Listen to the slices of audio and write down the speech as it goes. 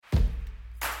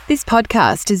This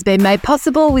podcast has been made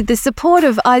possible with the support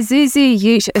of Isuzu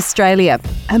Ute Australia,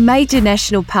 a major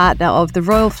national partner of the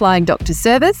Royal Flying Doctor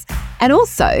Service and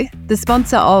also the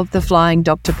sponsor of the Flying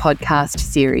Doctor podcast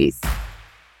series.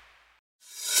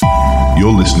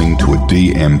 You're listening to a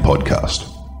DM podcast.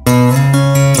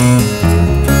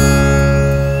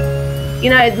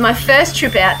 You know, my first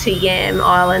trip out to Yam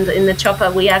Island in the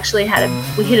chopper, we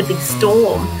hit a big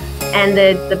storm, and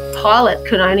the pilot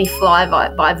could only fly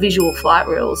by visual flight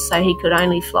rules, so he could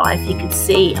only fly if he could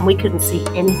see, and we couldn't see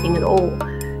anything at all.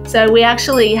 So we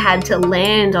actually had to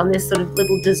land on this sort of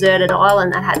little deserted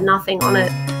island that had nothing on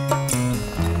it.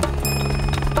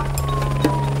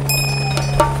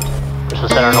 This is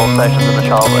center and all stations in the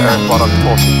Charles Air flight on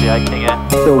 468 King Air.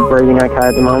 Still breathing okay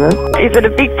at the moment. Is it a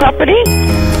big property?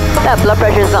 That blood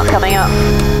pressure is not coming up.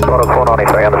 Right on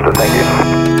 493, understood, thank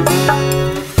you.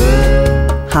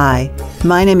 Hi,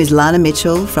 my name is Lana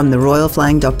Mitchell from the Royal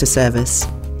Flying Doctor Service.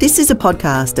 This is a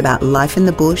podcast about life in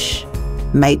the bush,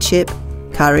 mateship,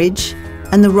 courage,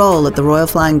 and the role that the Royal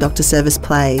Flying Doctor Service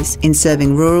plays in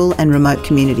serving rural and remote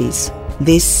communities.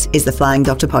 This is the Flying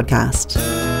Doctor Podcast.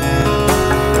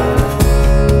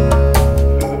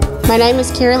 My name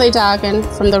is Kiralee Dargan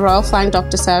from the Royal Flying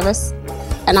Doctor Service,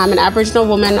 and I'm an Aboriginal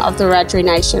woman of the Wiradjuri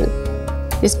Nation.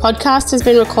 This podcast has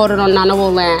been recorded on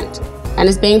Ngunnawal land and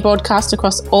is being broadcast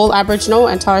across all Aboriginal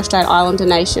and Torres Strait Islander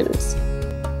nations.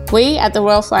 We at the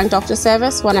Royal Flying Doctor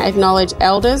Service want to acknowledge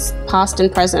elders, past and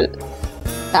present.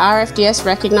 The RFDS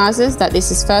recognises that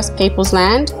this is First Peoples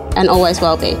land and always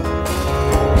will be.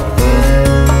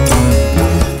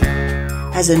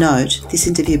 As a note, this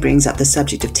interview brings up the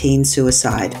subject of teen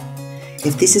suicide.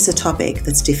 If this is a topic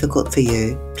that's difficult for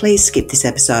you, please skip this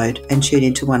episode and tune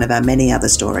into one of our many other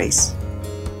stories.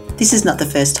 This is not the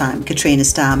first time Katrina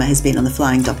Starmer has been on the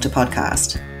Flying Doctor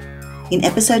podcast. In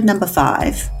episode number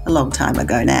 5, a long time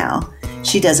ago now,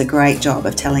 she does a great job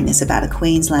of telling us about a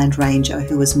Queensland ranger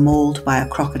who was mauled by a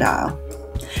crocodile.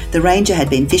 The ranger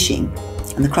had been fishing,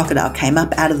 and the crocodile came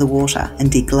up out of the water and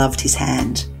degloved his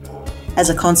hand. As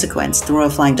a consequence, the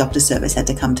Royal Flying Doctor Service had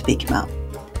to come to pick him up.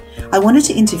 I wanted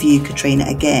to interview Katrina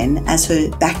again as her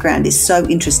background is so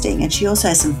interesting and she also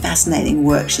has some fascinating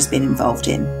work she's been involved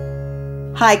in.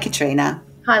 Hi, Katrina.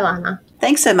 Hi, Lana.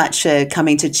 Thanks so much for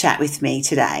coming to chat with me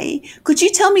today. Could you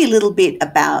tell me a little bit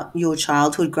about your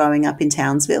childhood growing up in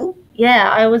Townsville? Yeah,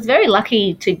 I was very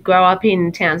lucky to grow up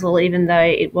in Townsville, even though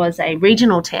it was a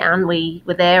regional town. We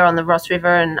were there on the Ross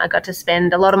River, and I got to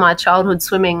spend a lot of my childhood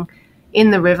swimming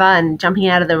in the river and jumping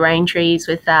out of the rain trees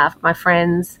with my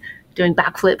friends, doing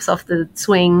backflips off the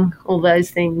swing, all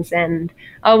those things. And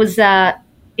I was,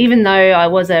 even though I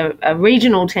was a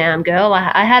regional town girl,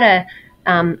 I had a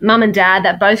mum and dad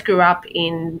that both grew up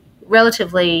in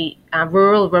relatively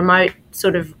rural, remote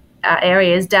sort of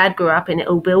areas. Dad grew up in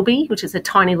Ilbilby, which is a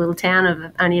tiny little town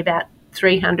of only about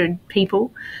 300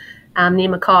 people near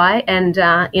Mackay. And,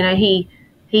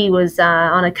 he was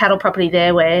on a cattle property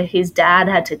there where his dad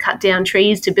had to cut down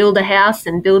trees to build a house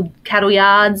and build cattle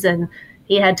yards, and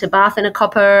he had to bath in a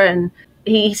copper, and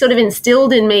he sort of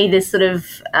instilled in me this sort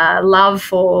of love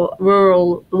for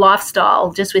rural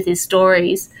lifestyle just with his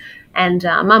stories. And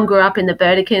Mum grew up in the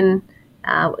Burdekin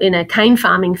in a cane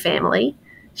farming family.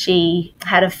 She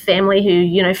had a family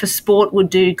who, for sport would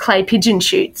do clay pigeon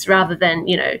shoots rather than,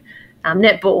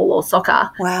 netball or soccer.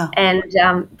 Wow. And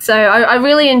so I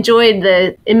really enjoyed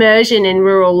the immersion in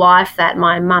rural life that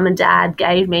my mum and dad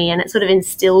gave me, and it sort of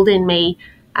instilled in me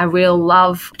a real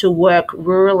love to work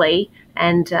rurally.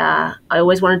 And I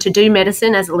always wanted to do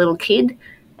medicine as a little kid.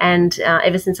 And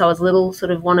ever since I was little, sort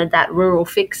of wanted that rural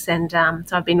fix. And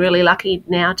so I've been really lucky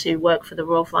now to work for the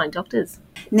Royal Flying Doctors.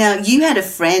 Now, you had a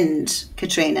friend,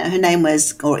 Katrina, her name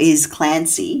was, or is,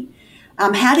 Clancy.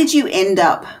 How did you end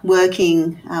up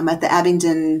working at the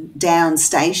Abingdon Downs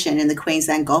station in the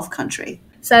Queensland Gulf Country?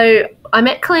 So I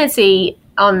met Clancy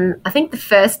on, I think, the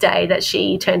first day that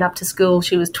she turned up to school.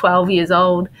 She was 12 years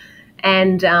old.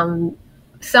 And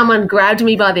someone grabbed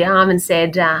me by the arm and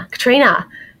said, Katrina,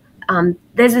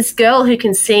 there's this girl who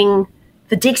can sing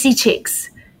the Dixie Chicks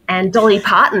and Dolly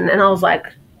Parton. And I was like,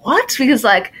 what? Because,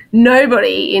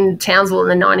 nobody in Townsville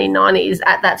in the 1990s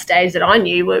at that stage that I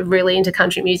knew were really into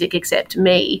country music except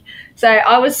me. So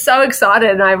I was so excited,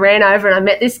 and I ran over and I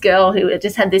met this girl who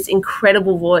just had this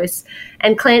incredible voice.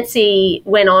 And Clancy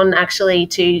went on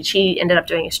she ended up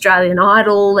doing Australian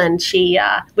Idol, and she,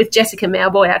 with Jessica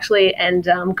Mauboy actually, and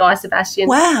Guy Sebastian.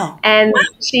 Wow. And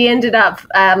she ended up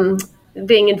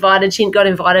she got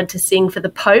invited to sing for the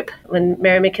Pope when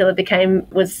Mary McKillop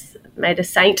was made a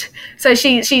saint. So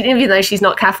she even though she's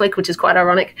not Catholic, which is quite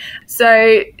ironic. So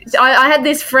I had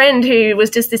this friend who was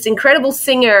just this incredible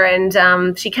singer,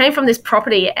 and she came from this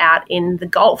property out in the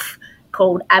Gulf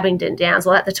called Abingdon Downs.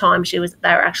 Well, at the time they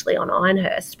were actually on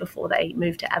Ironhurst before they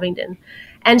moved to Abingdon.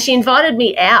 And she invited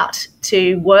me out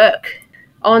to work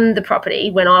on the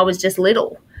property when I was just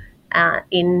little,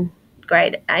 in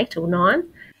grade 8 or 9.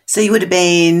 So you would have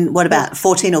been, what, about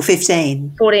 14 or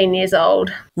 15? 14 years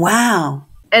old. Wow.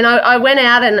 And I went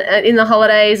out, and in the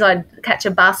holidays I'd catch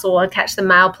a bus or I'd catch the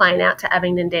mail plane out to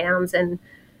Abingdon Downs, and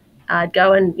I'd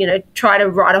go and, try to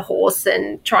ride a horse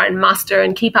and try and muster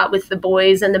and keep up with the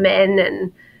boys and the men,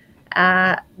 and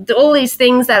all these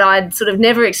things that I'd sort of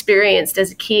never experienced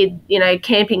as a kid,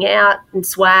 camping out in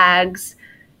swags,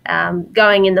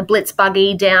 going in the blitz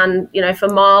buggy down, for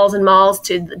miles and miles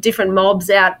to the different mobs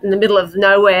out in the middle of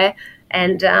nowhere,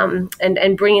 and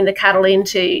bringing the cattle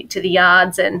into the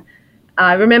yards. And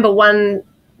I remember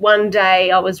one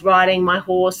day I was riding my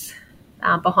horse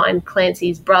behind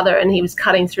Clancy's brother, and he was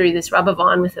cutting through this rubber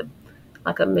vine with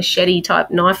a machete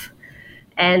type knife,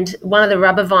 and one of the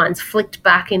rubber vines flicked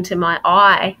back into my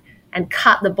eye and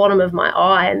cut the bottom of my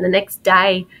eye. And the next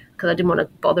day, because I didn't want to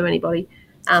bother anybody,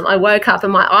 I woke up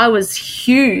and my eye was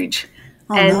huge.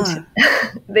 Oh, and no.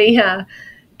 the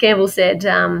Campbell said,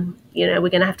 we're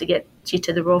going to have to get you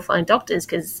to the Royal Flying Doctors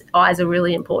because eyes are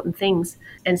really important things.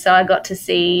 And so I got to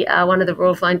see one of the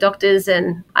Royal Flying Doctors,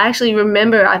 and I actually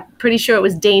remember, I'm pretty sure it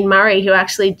was Dean Murray, who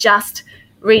actually just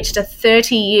reached a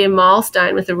 30-year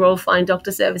milestone with the Royal Flying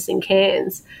Doctor Service in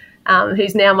Cairns,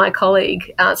 who's now my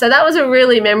colleague. So that was a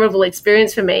really memorable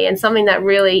experience for me, and something that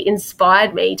really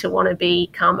inspired me to want to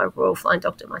become a Royal Flying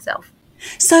Doctor myself.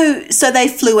 So they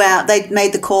flew out, they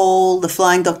made the call, the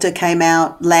flying doctor came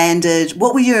out, landed.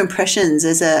 What were your impressions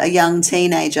as a young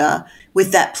teenager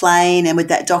with that plane and with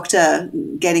that doctor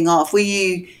getting off? Were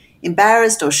you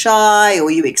embarrassed or shy, or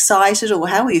were you excited, or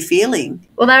how were you feeling?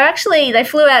 Well, they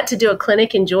flew out to do a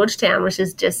clinic in Georgetown, which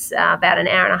is just about an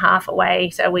hour and a half away.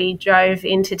 So we drove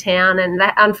into town, and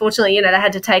unfortunately, they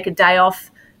had to take a day off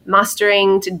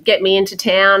mustering to get me into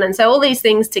town. And so all these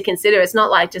things to consider. It's not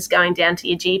like just going down to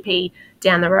your GP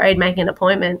down the road, making an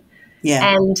appointment.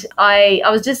 Yeah. And I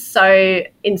was just so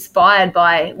inspired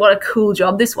by what a cool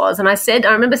job this was. And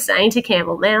I remember saying to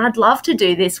Campbell, man, I'd love to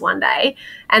do this one day,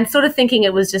 and sort of thinking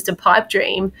it was just a pipe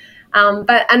dream.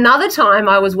 But another time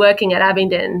I was working at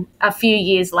Abingdon a few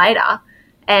years later,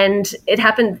 and it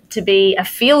happened to be a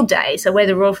field day. So where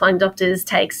the Royal Flying Doctors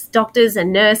takes doctors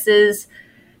and nurses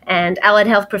and allied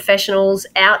health professionals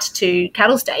out to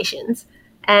cattle stations,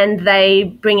 and they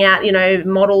bring out,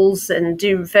 models and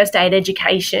do first aid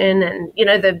education, and,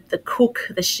 the cook,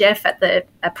 the chef at the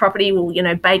property will,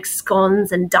 bake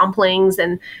scones and dumplings,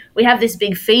 and we have this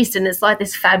big feast, and it's like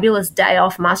this fabulous day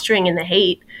off mustering in the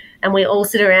heat, and we all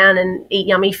sit around and eat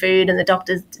yummy food, and the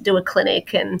doctors do a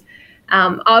clinic. And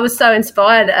I was so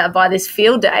inspired by this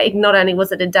field day. Not only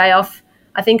was it a day off,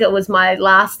 I think it was my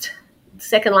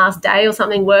second last day or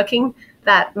something working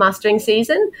that mustering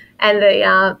season, and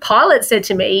the pilot said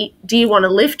to me, do you want to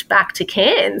lift back to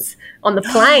Cairns on the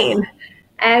plane?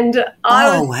 And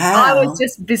I was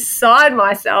just beside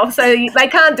myself. So they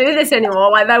can't do this anymore.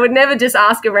 Like, they would never just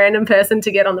ask a random person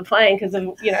to get on the plane because of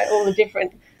all the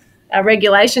different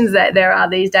regulations that there are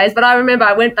these days. But I remember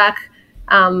I went back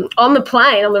on the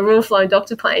plane, on the Royal Flying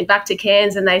Doctor plane, back to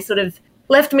Cairns, and they sort of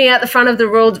left me at the front of the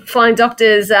Royal Flying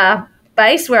Doctors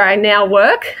base where I now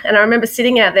work. And I remember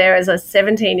sitting out there as a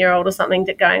 17-year-old or something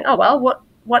going, oh, well,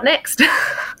 what next?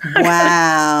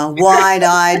 Wow.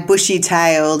 Wide-eyed,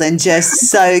 bushy-tailed, and just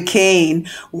so keen.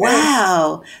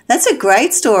 Wow. That's a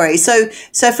great story. So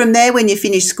from there, when you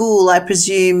finished school, I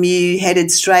presume you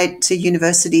headed straight to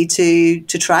university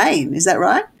to train. Is that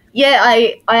right? Yeah,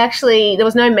 I actually, there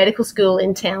was no medical school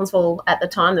in Townsville at the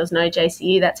time. There was no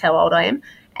JCU. That's how old I am.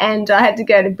 And I had to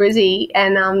go to Brizzy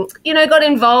and, got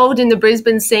involved in the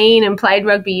Brisbane scene and played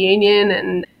rugby union,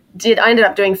 and I ended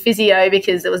up doing physio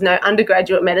because there was no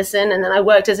undergraduate medicine. And then I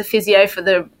worked as a physio for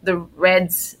the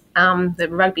Reds, the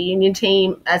rugby union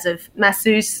team, as a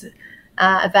masseuse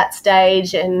at that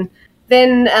stage. And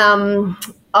then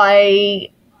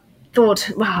I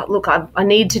thought, wow, look, I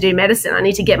need to do medicine. I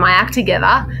need to get my act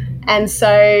together. And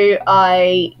so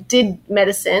I did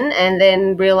medicine and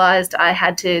then realised I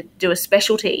had to do a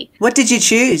specialty. What did you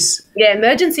choose? Yeah,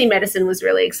 emergency medicine was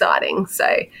really exciting. So,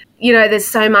 there's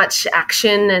so much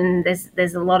action, and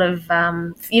there's a lot of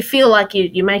you feel like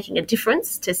you're making a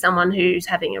difference to someone who's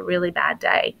having a really bad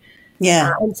day.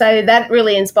 Yeah. And so that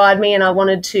really inspired me, and I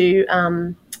wanted to,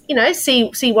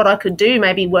 see what I could do,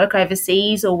 maybe work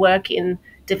overseas or work in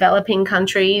developing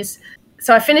countries.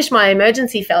 So I finished my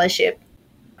emergency fellowship.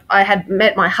 I had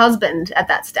met my husband at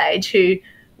that stage, who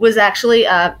was actually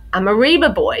a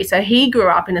Mareeba boy. So he grew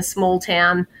up in a small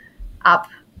town up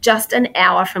just an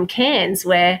hour from Cairns,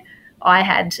 where I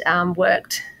had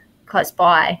worked close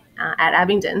by at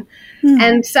Abingdon.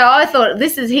 And so I thought,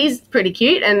 he's pretty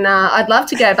cute, and I'd love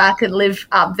to go back and live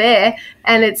up there.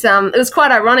 And it was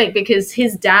quite ironic because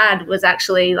his dad was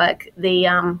actually like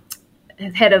the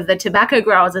head of the Tobacco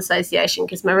Growers Association,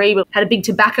 because Mareeba had a big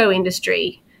tobacco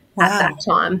industry at that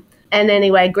time. And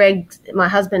anyway, Greg, my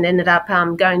husband, ended up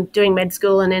doing med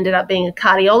school and ended up being a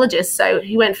cardiologist. So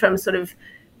he went from sort of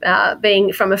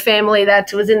being from a family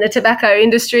that was in the tobacco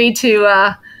industry to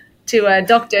a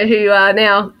doctor who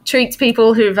now treats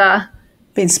people who've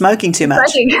been smoking too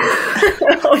much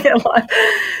all their life.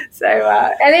 So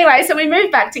anyway, so we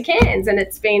moved back to Cairns, and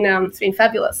it's been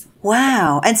fabulous.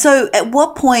 Wow. And so at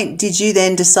what point did you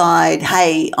then decide,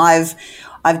 hey,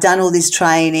 I've done all this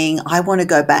training, I want to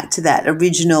go back to that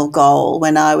original goal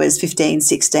when I was 15,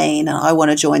 16, and I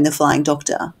want to join the Flying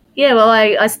Doctor? Yeah, well,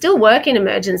 I still work in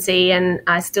emergency, and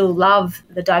I still love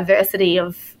the diversity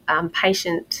of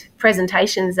patient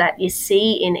presentations that you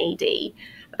see in ED.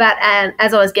 But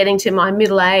as I was getting to my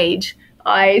middle age,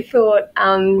 I thought,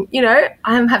 I'm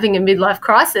having a midlife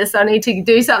crisis. I need to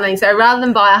do something. So rather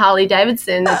than buy a Harley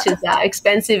Davidson, which is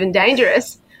expensive and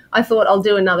dangerous, I thought I'll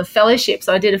do another fellowship.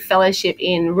 So I did a fellowship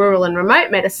in rural and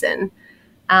remote medicine,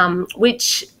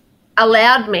 which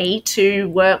allowed me to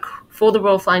work for the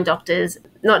Royal Flying Doctors,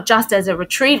 not just as a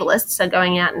retrievalist, so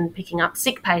going out and picking up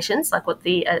sick patients, like what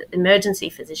the emergency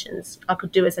physicians I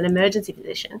could do as an emergency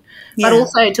physician, but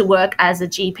also to work as a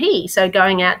GP. So I go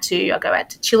out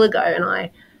to Chillago, and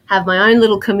I have my own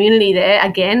little community there,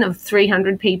 again, of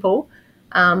 300 people.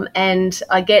 And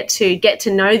I get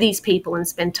to know these people and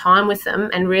spend time with them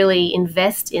and really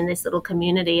invest in this little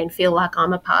community and feel like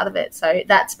I'm a part of it. So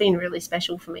that's been really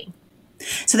special for me.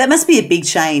 So that must be a big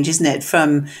change, isn't it,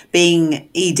 from being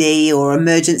ED or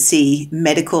emergency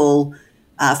medical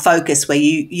focus, where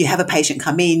you have a patient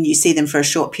come in, you see them for a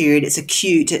short period, it's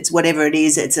acute, it's whatever it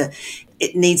is,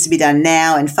 it needs to be done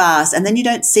now and fast, and then you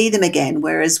don't see them again.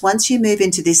 Whereas once you move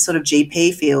into this sort of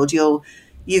GP field,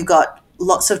 you've got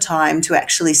lots of time to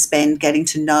actually spend getting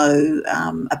to know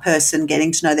a person,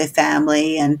 getting to know their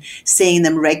family and seeing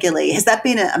them regularly. Has that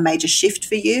been a major shift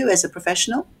for you as a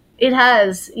professional? It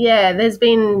has, yeah. There's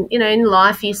been, in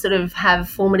life you sort of have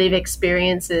formative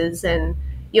experiences, and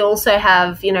you also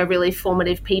have, really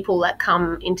formative people that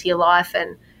come into your life.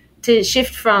 And to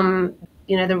shift from,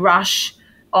 the rush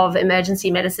of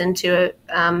emergency medicine to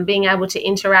being able to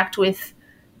interact with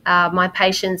my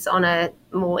patients on a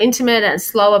more intimate and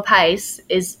slower pace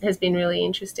has been really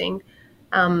interesting.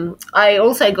 I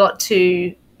also got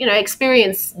to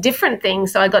experience different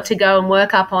things. So I got to go and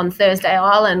work up on Thursday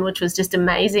Island, which was just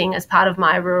amazing as part of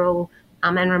my rural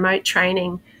and remote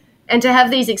training. And to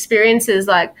have these experiences,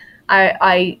 like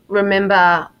I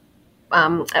remember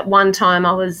at one time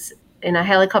I was in a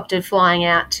helicopter flying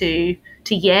out to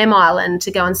Yam Island to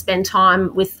go and spend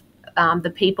time with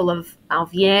the people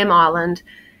of Yam Island.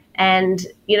 And,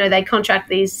 they contract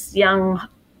these young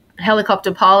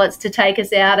helicopter pilots to take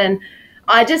us out, and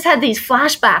I just had these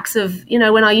flashbacks of,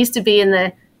 when I used to be in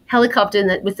the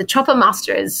helicopter with the chopper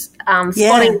musterers,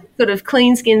 spotting sort of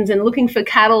clean skins and looking for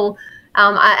cattle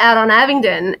out on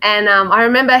Abingdon. And I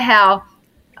remember how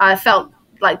I felt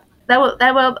like they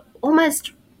were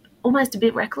almost a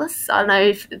bit reckless. I don't know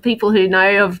if people who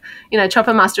know of,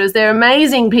 chopper musterers, they're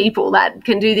amazing people that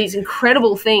can do these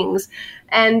incredible things.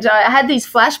 And I had these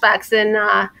flashbacks, and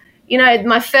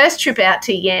my first trip out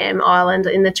to Yam Island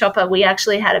in the chopper, we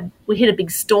actually we hit a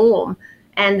big storm,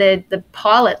 and the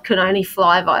pilot could only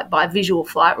fly by visual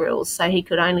flight rules. So he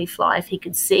could only fly if he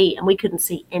could see, and we couldn't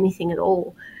see anything at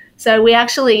all. So we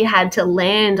actually had to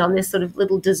land on this sort of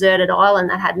little deserted island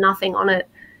that had nothing on it.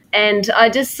 And I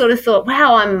just sort of thought,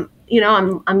 wow, I'm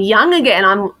young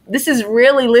again. This is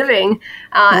really living.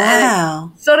 Wow.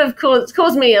 And it sort of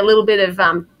caused me a little bit of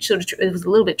it was a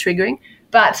little bit triggering.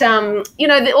 But,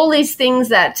 all these things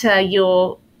that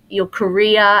your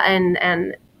career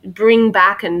and bring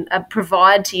back and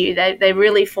provide to you, they're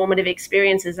really formative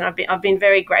experiences. And I've been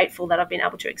very grateful that I've been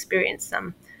able to experience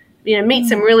them, meet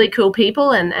some really cool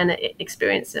people and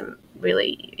experience some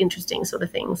really interesting sort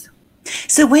of things.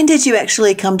 So when did you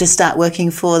actually come to start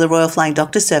working for the Royal Flying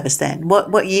Doctor Service then?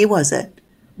 What year was it?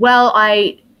 Well,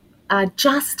 I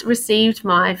just received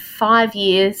my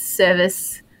 5-year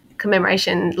service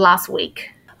commemoration last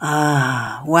week.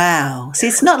 Ah, wow. See,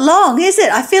 it's not long, is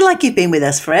it? I feel like you've been with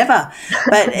us forever,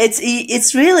 but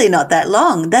it's really not that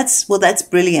long. That's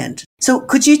brilliant. So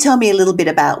could you tell me a little bit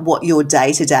about what your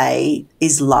day-to-day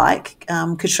is like,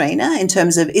 Katrina, in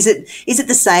terms of is it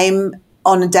the same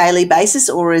on a daily basis,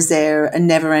 or is there a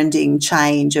never-ending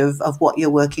change of what you're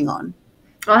working on?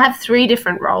 I have 3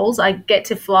 different roles. I get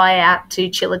to fly out to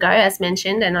Chillagoe, as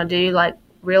mentioned, and I do like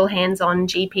real hands-on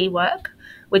GP work,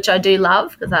 which I do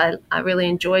love because I really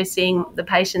enjoy seeing the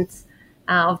patients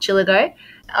of Chillagoe.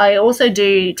 I also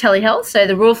do telehealth. So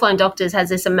the Royal Flying Doctors has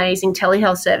this amazing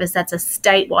telehealth service that's a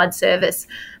statewide service.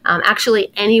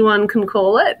 Actually, anyone can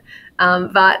call it,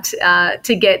 but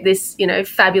to get this,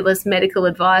 fabulous medical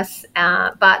advice.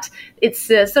 But it's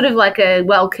sort of like a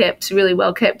really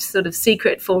well-kept sort of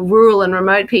secret for rural and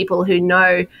remote people who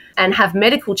know and have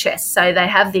medical chests. So they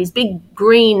have these big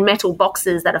green metal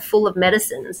boxes that are full of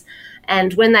medicines.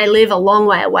 And when they live a long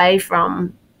way away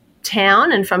from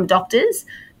town and from doctors,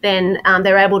 then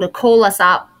they're able to call us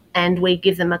up and we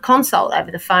give them a consult over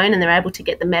the phone, and they're able to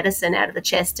get the medicine out of the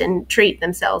chest and treat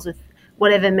themselves with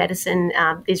whatever medicine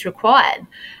is required.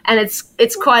 And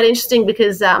it's quite interesting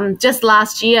because just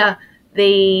last year,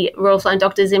 the Royal Flying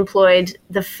Doctors employed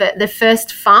the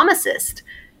first pharmacist,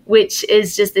 which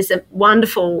is just this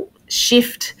wonderful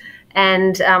shift.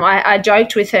 And I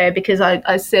joked with her because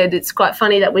I said it's quite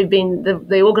funny that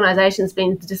the organisation's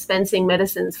been dispensing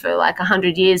medicines for like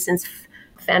 100 years since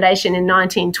foundation in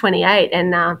 1928,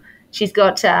 and she's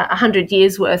got 100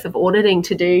 years worth of auditing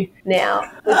to do now.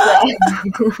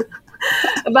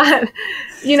 But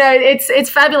it's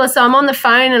fabulous. So I'm on the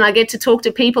phone and I get to talk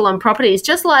to people on properties,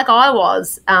 just like I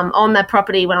was on that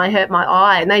property when I hurt my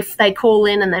eye. And they call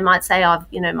in and they might say,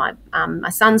 my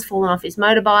son's fallen off his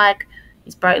motorbike.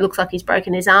 Looks like he's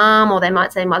broken his arm, or they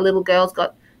might say my little girl's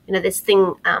got this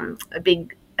thing, a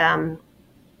big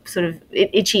sort of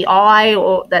itchy eye,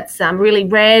 or that's really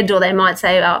red, or they might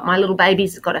say my little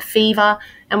baby's got a fever,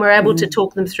 and we're able to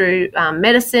talk them through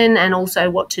medicine and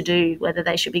also what to do, whether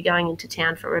they should be going into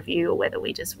town for review or whether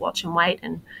we just watch and wait.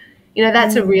 And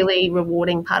that's a really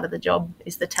rewarding part of the job,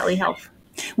 is the telehealth.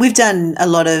 We've done a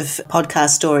lot of podcast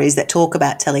stories that talk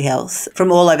about telehealth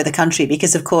from all over the country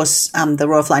because, of course, the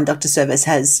Royal Flying Doctor Service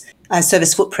has a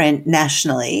service footprint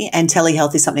nationally, and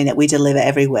telehealth is something that we deliver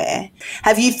everywhere.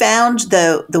 Have you found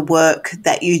the work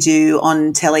that you do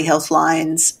on telehealth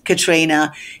lines,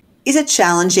 Katrina, is it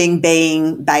challenging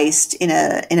being based in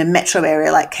a metro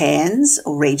area like Cairns,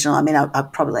 or regional? I mean,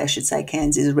 I should say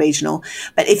Cairns is regional.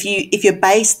 But if you're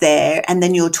based there and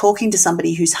then you're talking to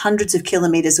somebody who's hundreds of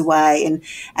kilometres away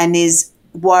and is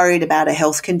worried about a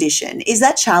health condition, is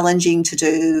that challenging to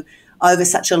do over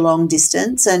such a long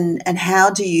distance? And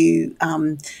how do you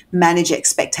manage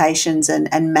expectations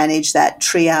and manage that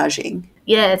triaging?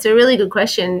 Yeah, it's a really good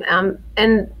question.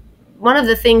 And one of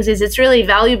the things is it's really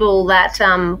valuable that,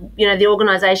 the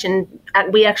organisation,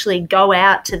 we actually go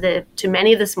out to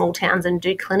many of the small towns and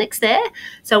do clinics there.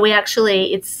 So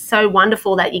it's so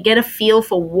wonderful that you get a feel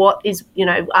for what is,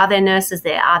 are there nurses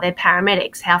there? Are there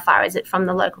paramedics? How far is it from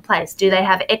the local place? Do they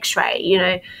have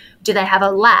x-ray? Do they have a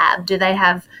lab? Do they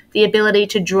have the ability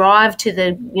to drive to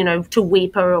to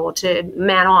Weipa or to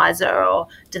Mount Isa, or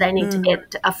do they need to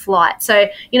get a flight? So,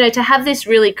 to have this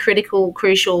really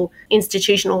crucial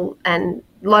institutional and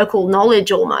local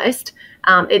knowledge almost,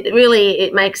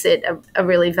 it makes it a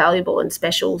really valuable and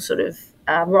special sort of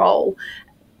role.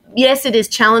 Yes, it is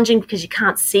challenging because you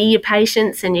can't see your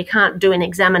patients and you can't do an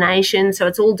examination, so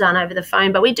it's all done over the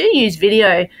phone. But we do use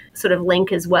video sort of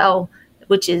link as well,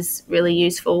 which is really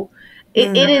useful.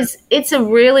 It's a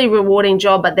really rewarding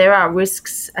job, but there are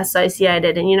risks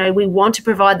associated. And, we want to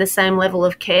provide the same level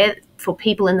of care for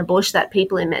people in the bush that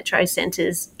people in metro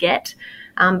centres get.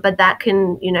 But that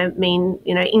can, mean,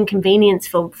 inconvenience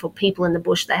for people in the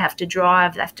bush. They have to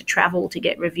drive, they have to travel to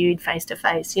get reviewed face to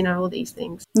face, all these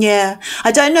things. Yeah.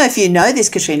 I don't know if you know this,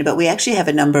 Katrina, but we actually have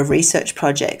a number of research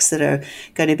projects that are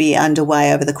going to be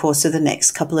underway over the course of the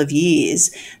next couple of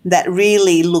years that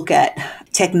really look at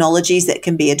technologies that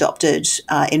can be adopted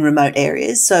in remote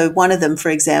areas. So one of them, for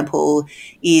example,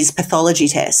 is pathology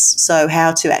tests. So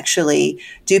how to actually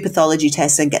do pathology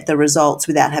tests and get the results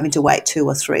without having to wait 2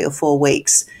 or 3 or 4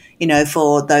 weeks,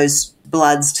 for those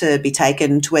bloods to be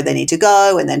taken to where they need to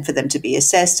go, and then for them to be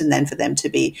assessed, and then for them to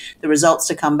be the results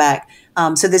to come back.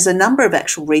 So there's a number of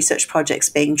actual research projects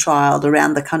being trialled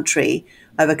around the country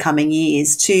over coming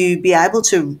years to be able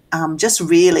to just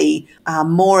really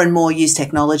more and more use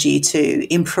technology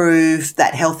to improve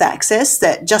that health access,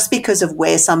 that just because of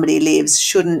where somebody lives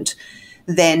shouldn't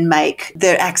then make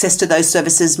their access to those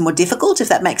services more difficult, if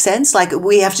that makes sense. Like,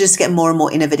 we have to just get more and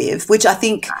more innovative, which I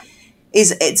think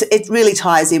it really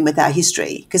ties in with our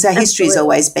history, because our history has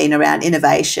always been around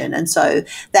innovation, and so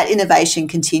that innovation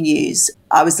continues.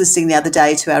 I was listening the other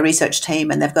day to our research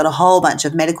team, and they've got a whole bunch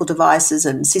of medical devices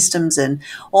and systems and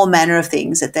all manner of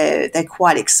things that they're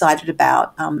quite excited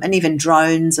about, and even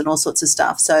drones and all sorts of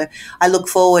stuff. So I look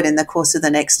forward in the course of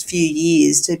the next few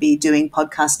years to be doing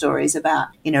podcast stories about,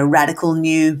 radical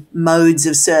new modes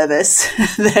of service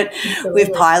that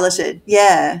we've piloted.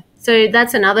 Yeah. So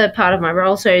that's another part of my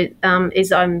role. So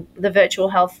is I'm the virtual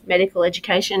health medical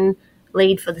education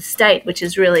lead for the state, which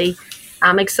is really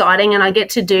exciting. And I get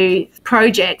to do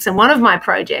projects. And one of my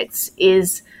projects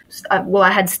is,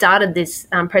 I had started this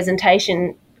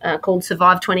presentation called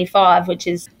Survive 25, which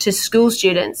is to school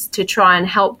students to try and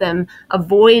help them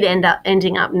avoid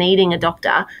ending up needing a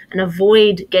doctor and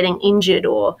avoid getting injured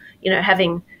or,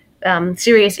 having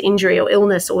serious injury or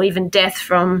illness or even death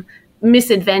from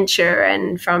misadventure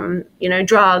and from,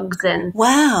 drugs and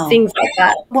things like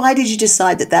that. Why did you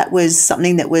decide that was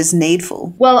something that was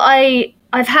needful? Well,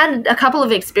 I've had a couple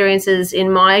of experiences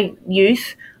in my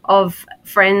youth of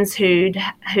friends who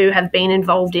have been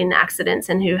involved in accidents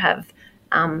and who have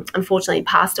unfortunately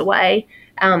passed away.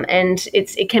 And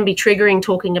it can be triggering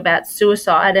talking about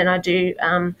suicide, and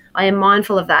I am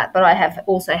mindful of that. But I have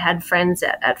also had friends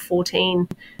at 14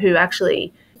 who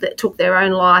actually that took their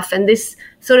own life, and this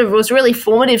sort of was really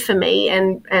formative for me.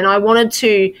 And I wanted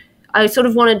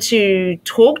to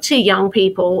talk to young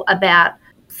people about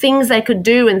things they could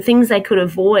do and things they could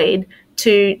avoid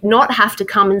to not have to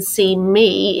come and see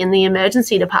me in the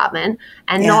emergency department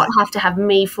and not have to have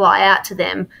me fly out to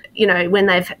them, when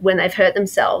they've hurt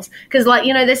themselves. Because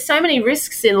there's so many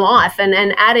risks in life,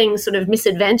 and adding sort of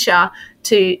misadventure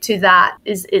to that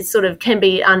is sort of can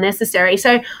be unnecessary.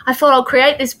 So I thought I'll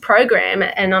create this program,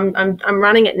 and I'm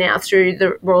running it now through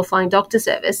the Royal Flying Doctor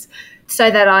Service, so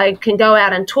that I can go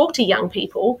out and talk to young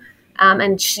people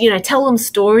and tell them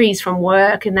stories from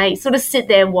work, and they sort of sit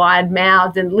there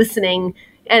wide-mouthed and listening.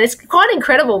 And it's quite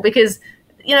incredible because,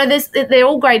 they're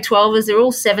all grade 12ers, they're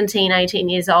all 17, 18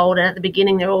 years old, and at the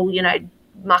beginning they're all,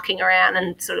 mucking around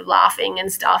and sort of laughing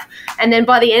and stuff. And then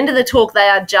by the end of the talk, they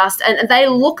are just, and they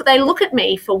look at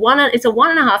me for it's a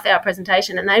 1.5 hour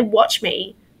presentation, and they watch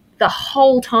me the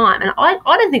whole time. And I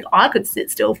don't think I could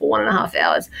sit still for 1.5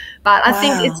 hours, but I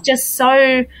think it's just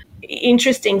so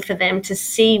interesting for them to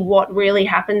see what really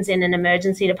happens in an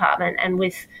emergency department and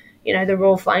with, the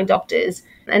Royal Flying Doctors,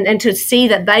 and to see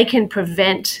that they can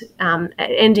prevent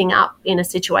ending up in a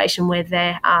situation where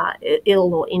they are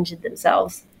ill or injured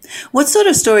themselves. What sort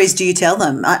of stories do you tell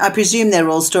them? I presume they're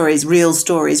all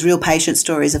real patient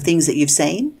stories of things that you've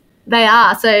seen? They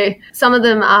are. So some of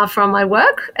them are from my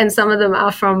work and some of them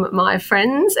are from my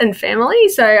friends and family.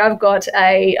 So I've got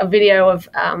a video of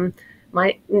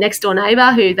my next door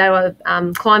neighbour who they were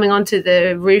climbing onto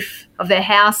the roof of their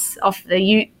house off the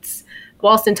utes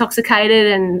whilst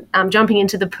intoxicated and jumping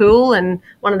into the pool, and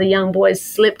one of the young boys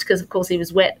slipped because of course he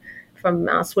was wet from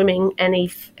swimming, and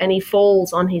he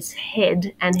falls on his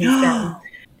head and his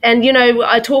and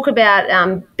I talk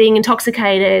about being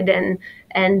intoxicated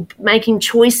and making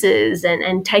choices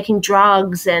and taking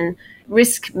drugs and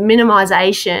risk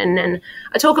minimization. And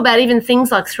I talk about even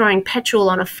things like throwing petrol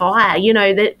on a fire,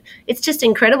 that it's just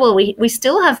incredible. We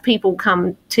still have people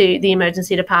come to the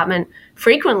emergency department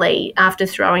frequently after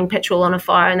throwing petrol on a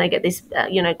fire, and they get this,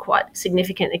 quite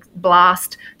significant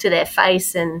blast to their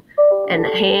face and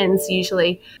hands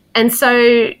usually. And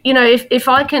so, if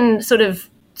I can sort of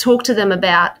talk to them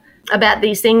about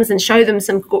these things and show them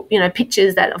some,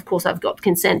 pictures that, of course, I've got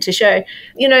consent to show,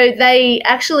 they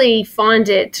actually find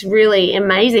it really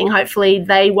amazing. Hopefully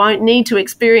they won't need to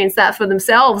experience that for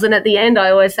themselves. And at the end,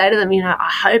 I always say to them, I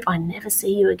hope I never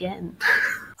see you again.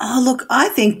 Oh, look, I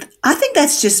think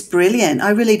that's just brilliant.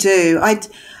 I really do.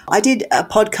 I did a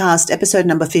podcast, episode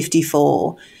number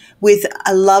 54, with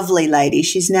a lovely lady.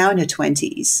 She's now in her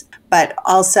 20s. But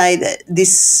I'll say that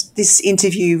this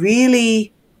interview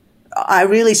I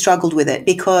really struggled with it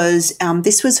because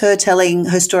this was her telling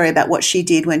her story about what she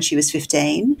did when she was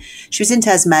 15. She was in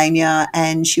Tasmania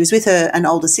and she was with an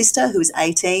older sister who was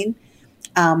 18,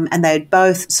 and they had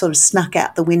both sort of snuck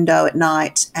out the window at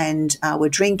night and were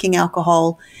drinking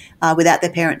alcohol without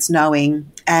their parents knowing.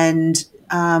 And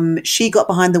she got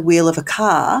behind the wheel of a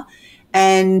car,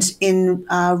 and in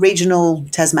regional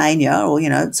Tasmania,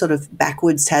 or, sort of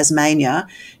backwoods Tasmania,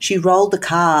 she rolled the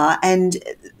car, and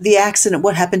the accident,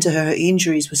 what happened to her, her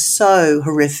injuries were so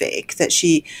horrific that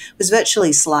she was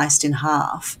virtually sliced in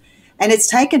half. And it's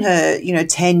taken her,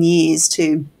 10 years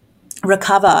to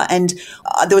recover. And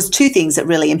there was two things that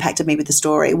really impacted me with the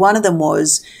story. One of them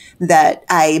was that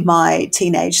my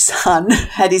teenage son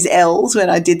had his L's when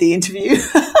I did the interview.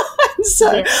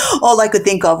 So all I could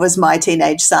think of was my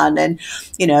teenage son and,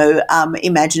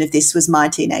 imagine if this was my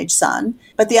teenage son.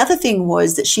 But the other thing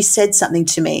was that she said something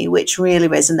to me which really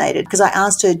resonated, because I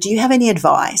asked her, do you have any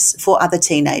advice for other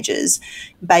teenagers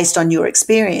based on your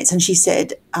experience? And she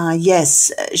said,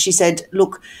 yes. She said,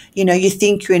 look, you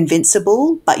think you're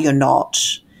invincible, but you're not.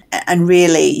 And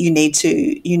really you need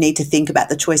to think about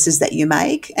the choices that you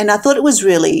make. And I thought it was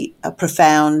really a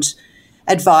profound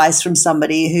advice from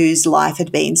somebody whose life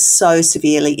had been so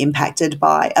severely impacted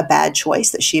by a bad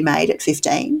choice that she made at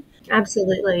 15.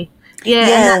 Absolutely.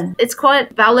 Yeah. And it's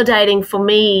quite validating for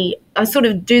me. I sort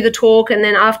of do the talk, and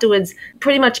then afterwards,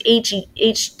 pretty much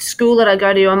each school that I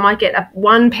go to, I might get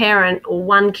one parent or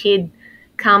one kid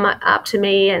come up to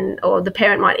me, or the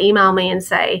parent might email me and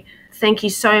say, thank you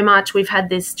so much. We've had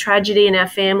this tragedy in our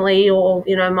family, or,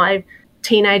 my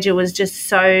teenager was just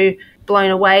so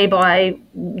blown away by,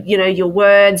 your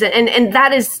words. And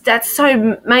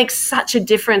that makes such a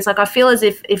difference. Like, I feel as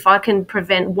if I can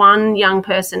prevent one young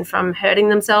person from hurting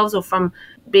themselves or from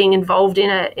being involved in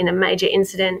a major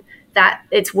incident, that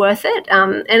it's worth it.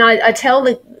 And I tell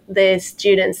the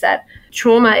students that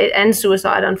trauma and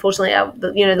suicide, unfortunately, are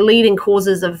the leading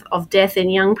causes of death in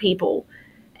young people.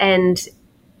 And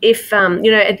if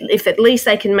at least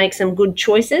they can make some good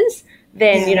choices,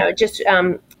 then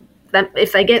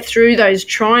if they get through those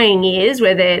trying years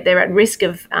where they're at risk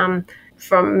of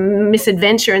from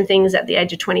misadventure and things at the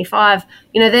age of 25,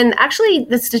 then actually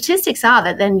the statistics are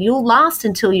that then you'll last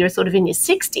until you're sort of in your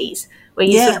 60s, where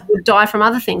you sort of would die from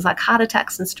other things like heart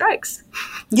attacks and strokes.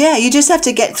 Yeah, you just have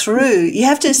to get through. You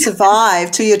have to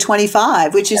survive till you're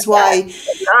 25, which is why.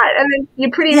 Right, and then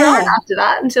you're pretty hard after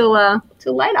that until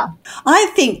later.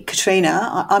 I think,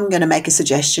 Katrina, I'm going to make a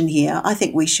suggestion here. I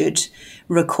think we should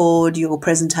record your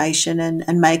presentation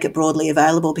and make it broadly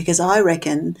available, because I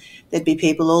reckon there'd be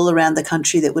people all around the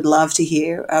country that would love to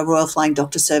hear a Royal Flying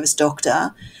Doctor Service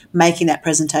doctor making that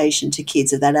presentation to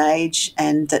kids of that age,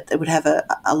 and that it would have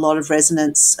a lot of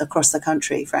resonance across the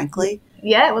country, frankly.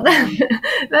 Yeah, well,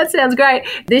 that sounds great.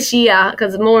 This year,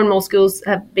 because more and more schools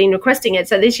have been requesting it,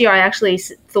 so this year I actually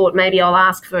thought maybe I'll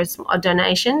ask for a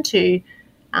donation to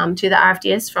the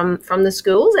RFDS from the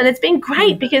schools, and it's been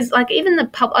great because, like,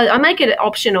 even I make it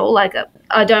optional. Like,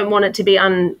 I don't want it to be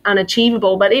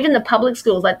unachievable, but even the public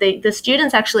schools, like the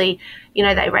students actually,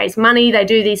 they raise money, they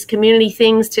do these community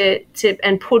things to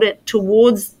and put it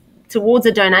towards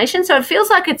a donation. So it feels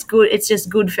like it's good. It's just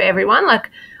good for everyone. Like.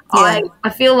 Yeah. I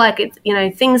feel like it's,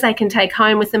 things they can take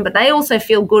home with them, but they also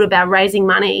feel good about raising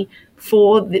money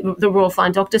for the Royal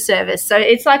Flying Doctor Service. So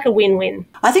it's like a win-win.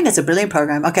 I think that's a brilliant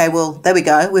program. Okay, well, there we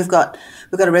go. We've got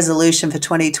a resolution for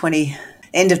 2020,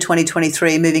 end of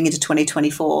 2023, moving into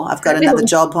 2024. I've got another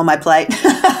job on my plate.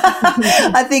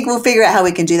 I think we'll figure out how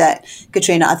we can do that,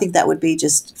 Katrina. I think that would be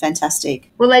just fantastic.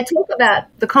 Well, they talk about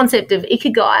the concept of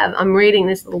ikigai. I'm reading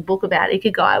this little book about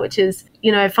ikigai, which is,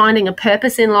 finding a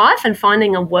purpose in life and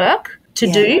finding a work to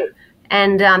do.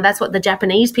 And that's what the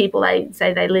Japanese people, they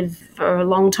say they live for a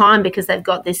long time because they've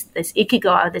got this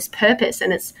ikigai, this purpose.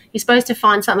 And you're supposed to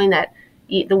find something that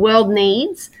the world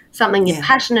needs, something you're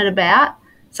passionate about,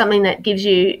 something that gives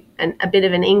you a bit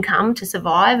of an income to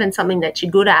survive, and something that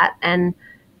you're good at. And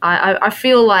I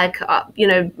feel like,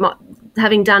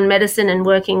 having done medicine and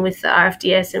working with the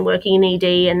RFDS and working in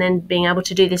ED, and then being able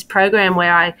to do this program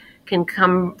where I can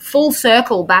come full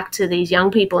circle back to these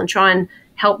young people and try and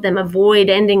help them avoid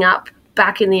ending up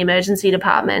back in the emergency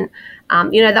department,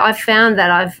 that I've found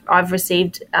that I've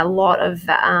received a lot of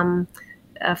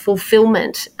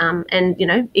fulfillment and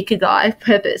ikigai,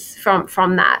 purpose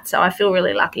from that. So I feel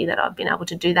really lucky that I've been able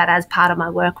to do that as part of my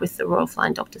work with the Royal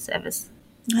Flying Doctor Service.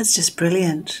 That's just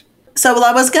brilliant. So, well,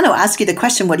 I was going to ask you the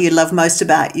question, what do you love most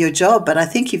about your job? But I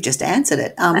think you've just answered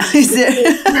it.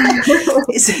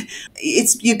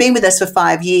 You've been with us for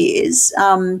 5 years.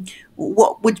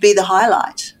 What would be the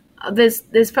highlight?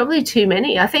 There's probably too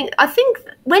many. I think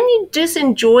when you just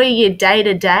enjoy your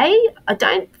day-to-day, I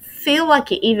don't feel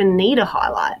like you even need a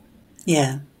highlight.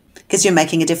 Yeah, because you're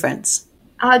making a difference.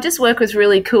 I just work with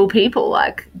really cool people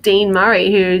like Dean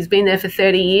Murray, who's been there for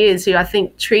 30 years, who I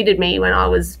think treated me when I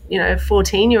was, a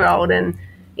 14-year-old, and,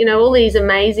 all these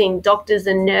amazing doctors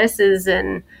and nurses,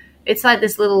 and it's like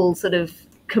this little sort of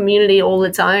community all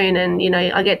its own. And,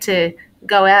 I get to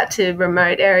go out to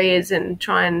remote areas and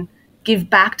try and give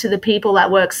back to the people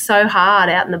that work so hard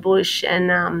out in the bush.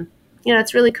 And,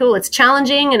 it's really cool. It's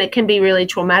challenging and it can be really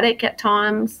traumatic at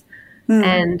times.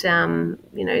 And,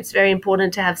 it's very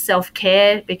important to have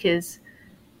self-care because,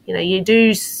 you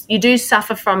do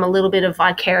suffer from a little bit of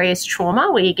vicarious trauma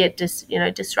where you get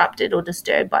disrupted or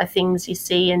disturbed by things you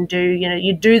see and do.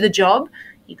 You do the job,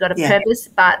 you've got a purpose.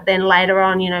 But then later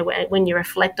on, when you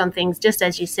reflect on things, just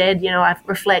as you said, I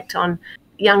reflect on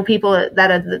young people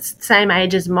that are the same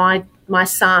age as my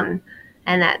son,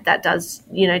 and that does,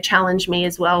 challenge me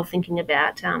as well, thinking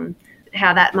about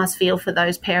how that must feel for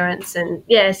those parents. And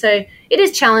so it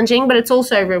is challenging, but it's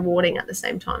also rewarding at the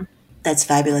same time. That's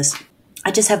fabulous.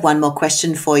 I just have one more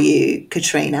question for you,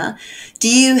 Katrina. Do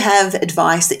you have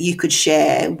advice that you could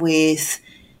share with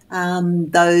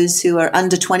those who are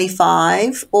under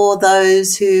 25 or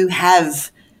those who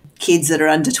have kids that are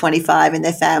under 25 in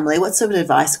their family? What sort of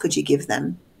advice could you give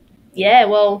them? Yeah,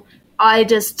 well, I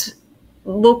just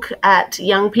look at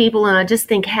young people and I just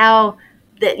think how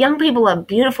that young people are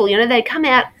beautiful. They come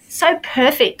out so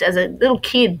perfect as a little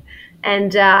kid,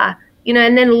 and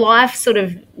and then life sort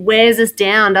of wears us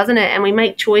down, doesn't it? And we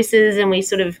make choices and we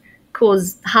sort of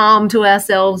cause harm to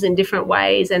ourselves in different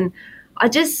ways. And I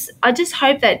just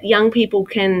hope that young people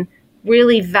can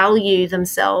really value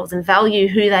themselves and value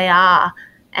who they are,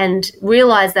 and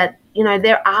realize that,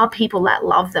 there are people that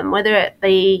love them, whether it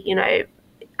be,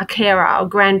 a carer, a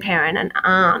grandparent, an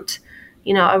aunt,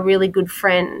 a really good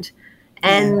friend.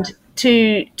 And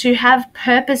to have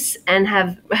purpose and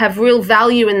have real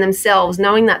value in themselves,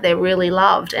 knowing that they're really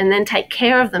loved, and then take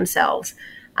care of themselves.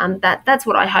 That's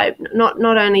what I hope,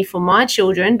 not only for my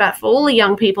children, but for all the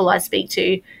young people I speak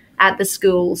to at the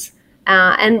schools.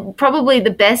 And probably the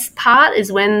best part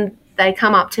is when they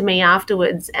come up to me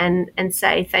afterwards and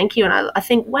say thank you. And I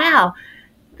think, wow,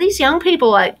 these young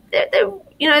people,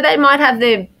 they might have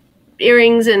their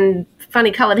earrings and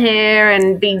funny coloured hair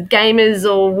and be gamers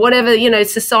or whatever,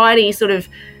 society sort of,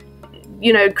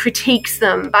 critiques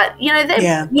them. But,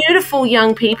 they're beautiful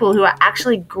young people who are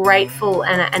actually grateful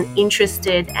and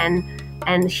interested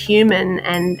and human.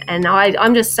 And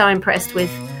I'm just so impressed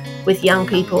with young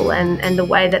people and the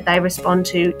way that they respond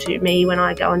to me when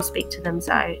I go and speak to them.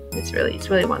 So it's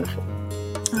really wonderful.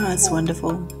 Oh, it's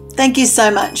wonderful. Thank you so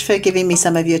much for giving me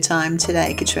some of your time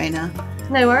today, Katrina.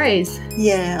 No worries.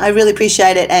 Yeah, I really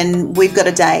appreciate it. And we've got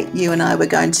a date. You and I were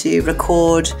going to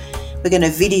record, we're going to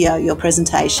video your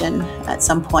presentation at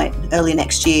some point early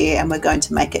next year, and we're going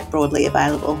to make it broadly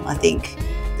available. I think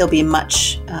there'll be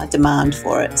much demand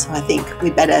for it. So I think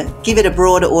we better give it a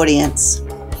broader audience.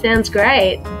 Sounds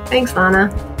great. Thanks, Lana.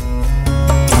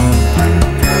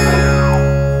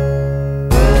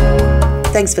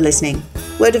 Thanks for listening.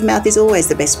 Word of mouth is always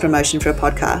the best promotion for a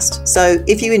podcast. So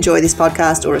if you enjoy this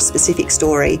podcast or a specific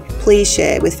story, please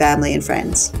share with family and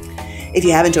friends. If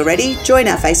you haven't already, join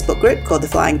our Facebook group called the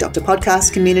Flying Doctor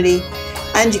Podcast Community.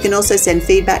 And you can also send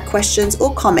feedback, questions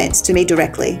or comments to me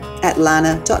directly at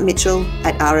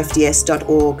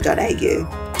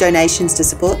lana.mitchell@rfds.org.au. Donations to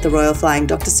support the Royal Flying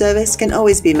Doctor Service can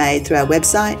always be made through our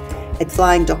website at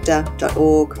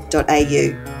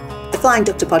flyingdoctor.org.au. The Flying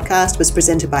Doctor podcast was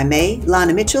presented by me,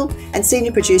 Lana Mitchell, and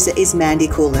senior producer is Mandy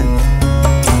Coolin.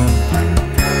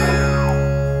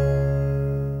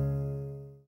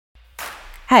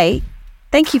 Hey,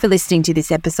 thank you for listening to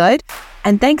this episode,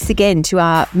 and thanks again to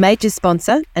our major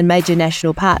sponsor and major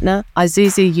national partner,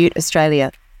 Isuzu Ute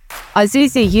Australia.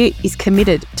 Isuzu Ute is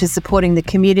committed to supporting the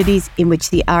communities in which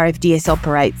the RFDS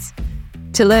operates.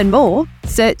 To learn more,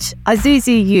 search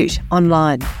Isuzu Ute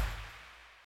online.